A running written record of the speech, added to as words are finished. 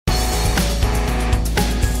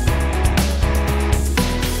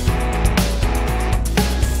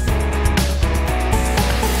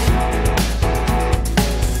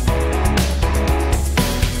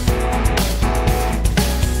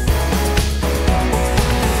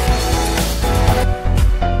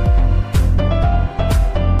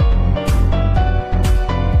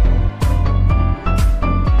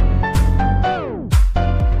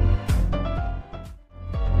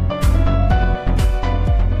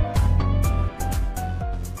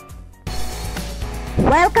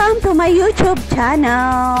Welcome to my YouTube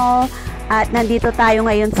channel. At nandito tayo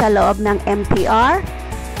ngayon sa loob ng MTR.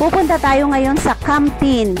 Pupunta tayo ngayon sa Kam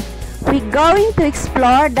Sheung. We're going to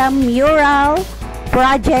explore the mural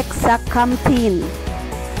project sa Kam Sheung.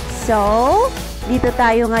 So, dito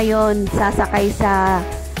tayo ngayon sasakay sa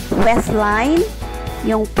West Line,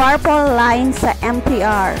 yung purple line sa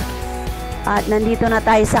MTR. At nandito na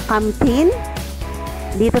tayo sa Kam Sheung.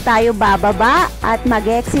 Dito tayo bababa at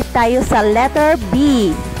mag-exit tayo sa letter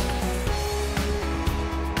B.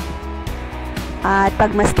 At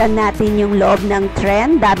pagmasdan natin yung loob ng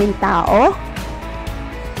tren, daming tao.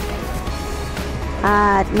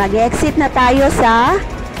 At mag-exit na tayo sa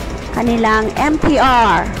kanilang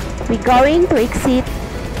MTR. We're going to exit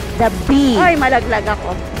the B. Ay, malaglag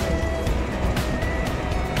ako.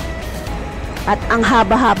 At ang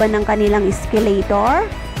haba-haba ng kanilang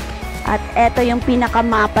escalator. At eto yung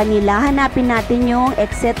pinakamapa nila. Hanapin natin yung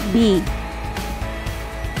exit B.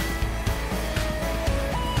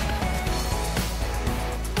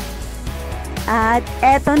 At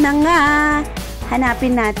eto na nga.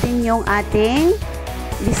 Hanapin natin yung ating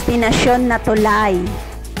destinasyon na tulay.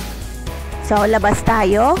 So, labas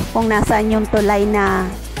tayo kung nasaan yung tulay na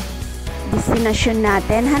destinasyon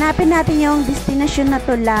natin. Hanapin natin yung destinasyon na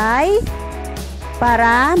tulay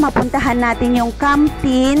para mapuntahan natin yung Kam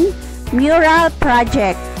Sheung Mural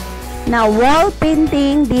Project na wall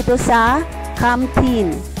painting dito sa Kam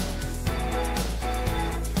Sheung.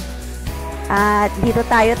 At dito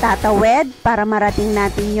tayo tatawid para marating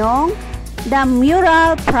natin yung the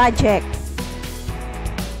Mural Project.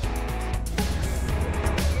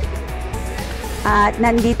 At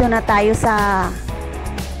nandito na tayo sa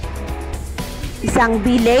isang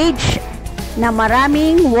village na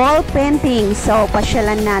maraming wall painting. So,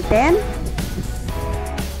 pasyalan natin.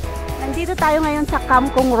 Nandito tayo ngayon sa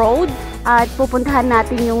Kam Sheung Road at pupuntahan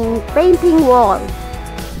natin yung painting wall.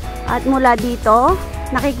 At mula dito,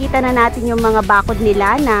 nakikita na natin yung mga bakod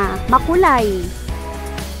nila na makulay.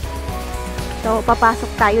 So,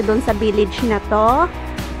 papasok tayo doon sa village na to.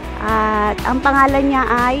 At ang pangalan niya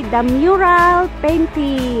ay The Mural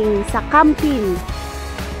Painting sa Kam Sheung.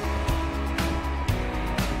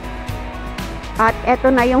 At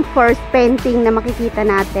eto na yung first painting na makikita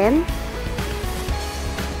natin.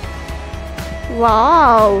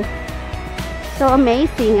 Wow! So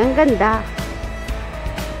amazing. Ang ganda.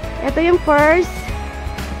 Ito yung first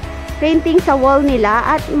painting sa wall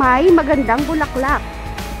nila at may magandang bulaklak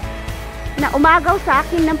na umagaw sa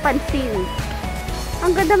akin ng pansin.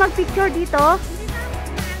 Ang ganda mag-picture dito.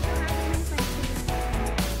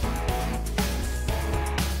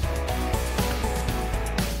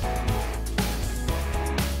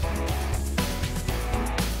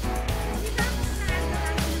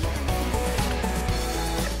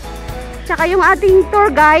 Tsaka yung ating tour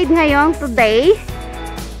guide ngayon today,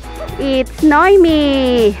 it's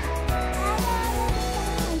Noemi.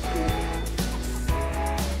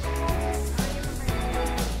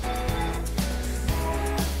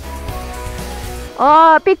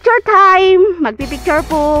 Oh, picture time. Magpipicture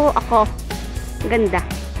po ako. Ganda.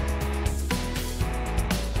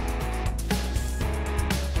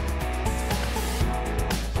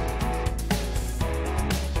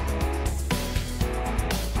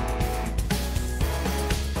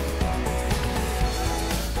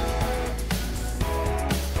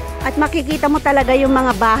 At makikita mo talaga yung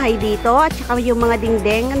mga bahay dito at saka yung mga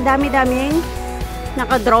dingding. Ang dami-daming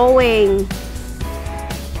naka-drawing.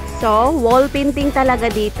 So, wall painting talaga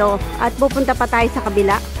dito. At pupunta pa tayo sa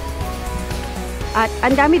kabila. At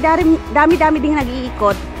ang dami-dami ding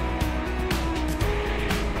nag-iikot.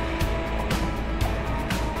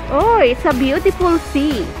 Oh, it's a beautiful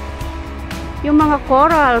sea. Yung mga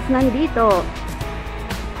corals nandito.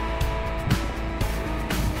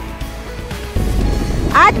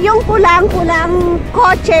 At yung pulang-pulang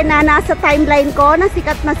kotse na nasa timeline ko, na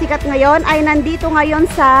sikat ngayon, ay nandito ngayon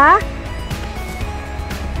sa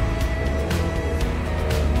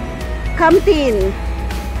Kam Sheung.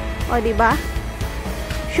 O, diba?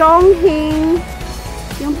 Shonghing,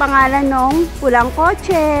 yung pangalan nung pulang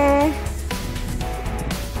kotse.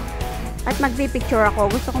 At magpipicture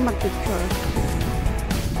ako. Gusto kong magpicture.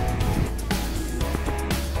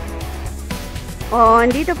 O,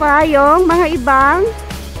 dito pa yung mga ibang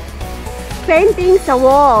painting sa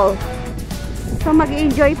wall. So,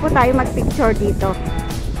 mag-enjoy po tayo mag-picture dito.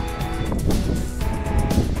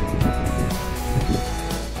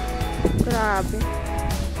 Grabe.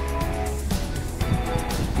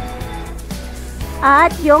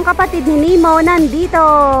 At yung kapatid ni Nemo nandito.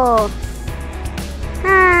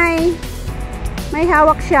 Hi! May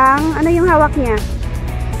hawak siyang, ano yung hawak niya?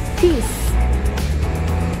 Cheese.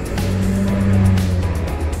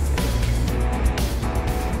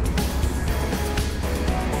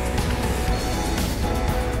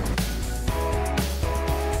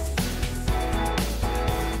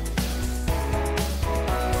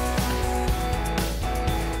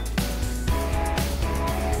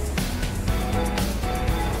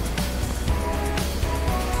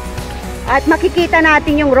 At makikita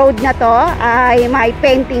natin yung road na to ay may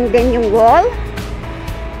painting din yung wall.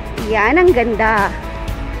 Yan, ang ganda.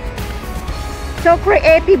 So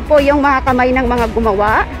creative po yung mga kamay ng mga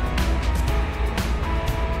gumawa.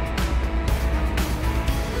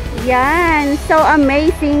 Yan, so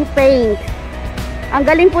amazing paint. Ang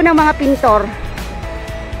galing po ng mga pintor.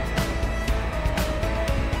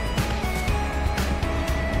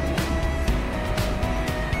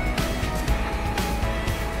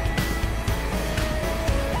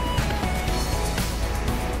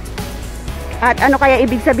 At ano kaya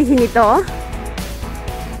ibig sabihin nito?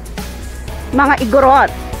 Mga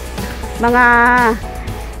igorot, mga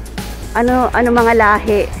mga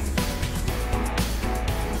lahi.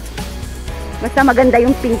 Basta maganda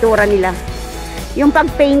yung pintura nila, yung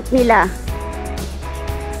pag-paint nila.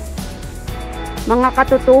 Mga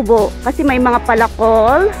katutubo, kasi may mga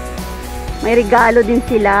palakol, may regalo din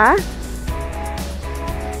sila.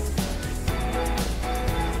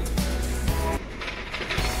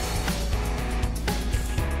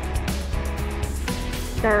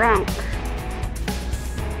 Rank.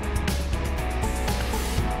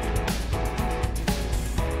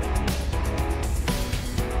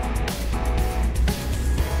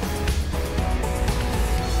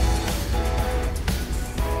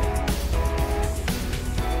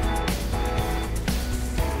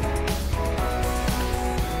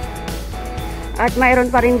 At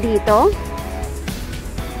mayroon pa rin dito.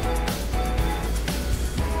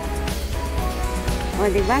 O,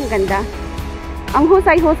 diba? Ang ganda. Ang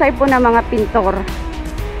husay-husay po ng mga pintor.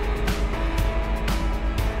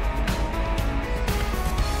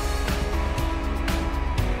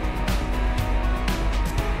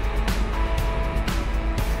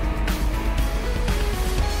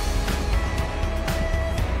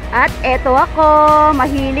 At eto ako,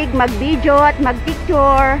 mahilig mag-video at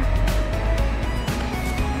mag-picture.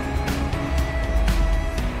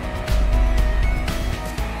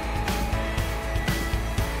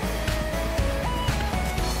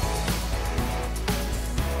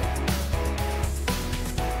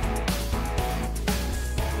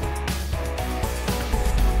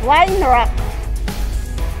 Wine rock.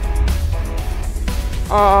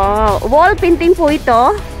 Wall painting po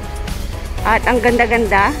ito. At ang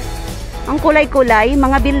ganda-ganda. Ang kulay-kulay,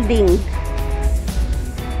 mga building.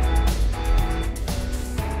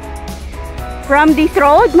 From this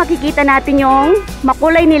road, makikita natin yung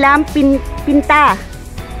makulay nilang pinta.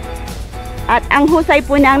 At ang husay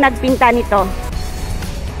po ng nagpinta nito.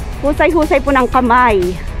 Husay-husay po ng kamay.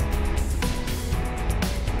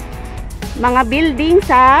 Mga building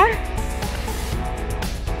sa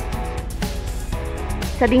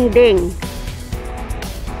dingding.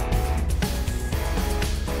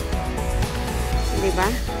 Diba?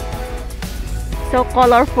 So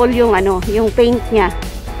colorful yung yung paint niya.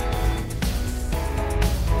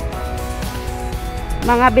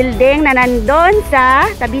 Mga building na nandun sa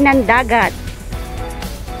tabi ng dagat.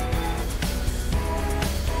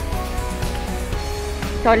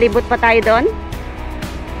 So libot pa tayo doon.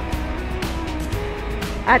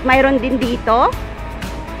 At mayroon din dito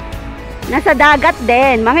nasa dagat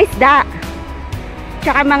din, mga isda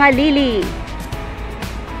tsaka mga lily.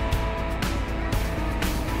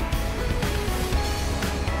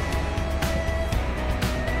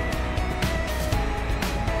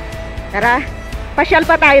 Tara, pasyal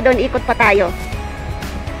pa tayo doon, ikot pa tayo.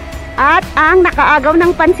 At ang nakaagaw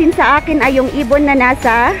ng pansin sa akin ay yung ibon na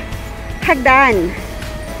nasa hagdan.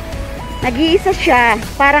 Nag-iisa siya,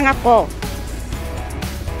 parang ako.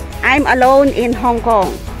 I'm alone in Hong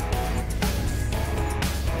Kong.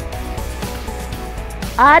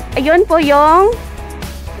 At ayun po yung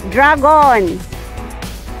dragon.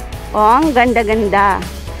 Oh, ang ganda-ganda.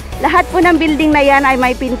 Lahat po ng building na yan ay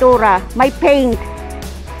may pintura, may paint.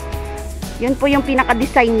 Yun po yung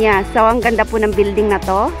pinaka-design niya. So, ang ganda po ng building na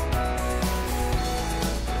to.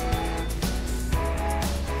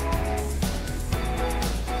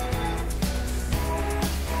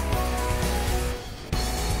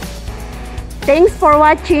 Thanks for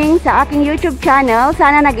watching sa aking YouTube channel.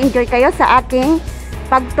 Sana nag-enjoy kayo sa aking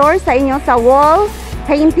pag-tour sa inyo sa wall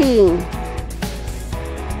painting.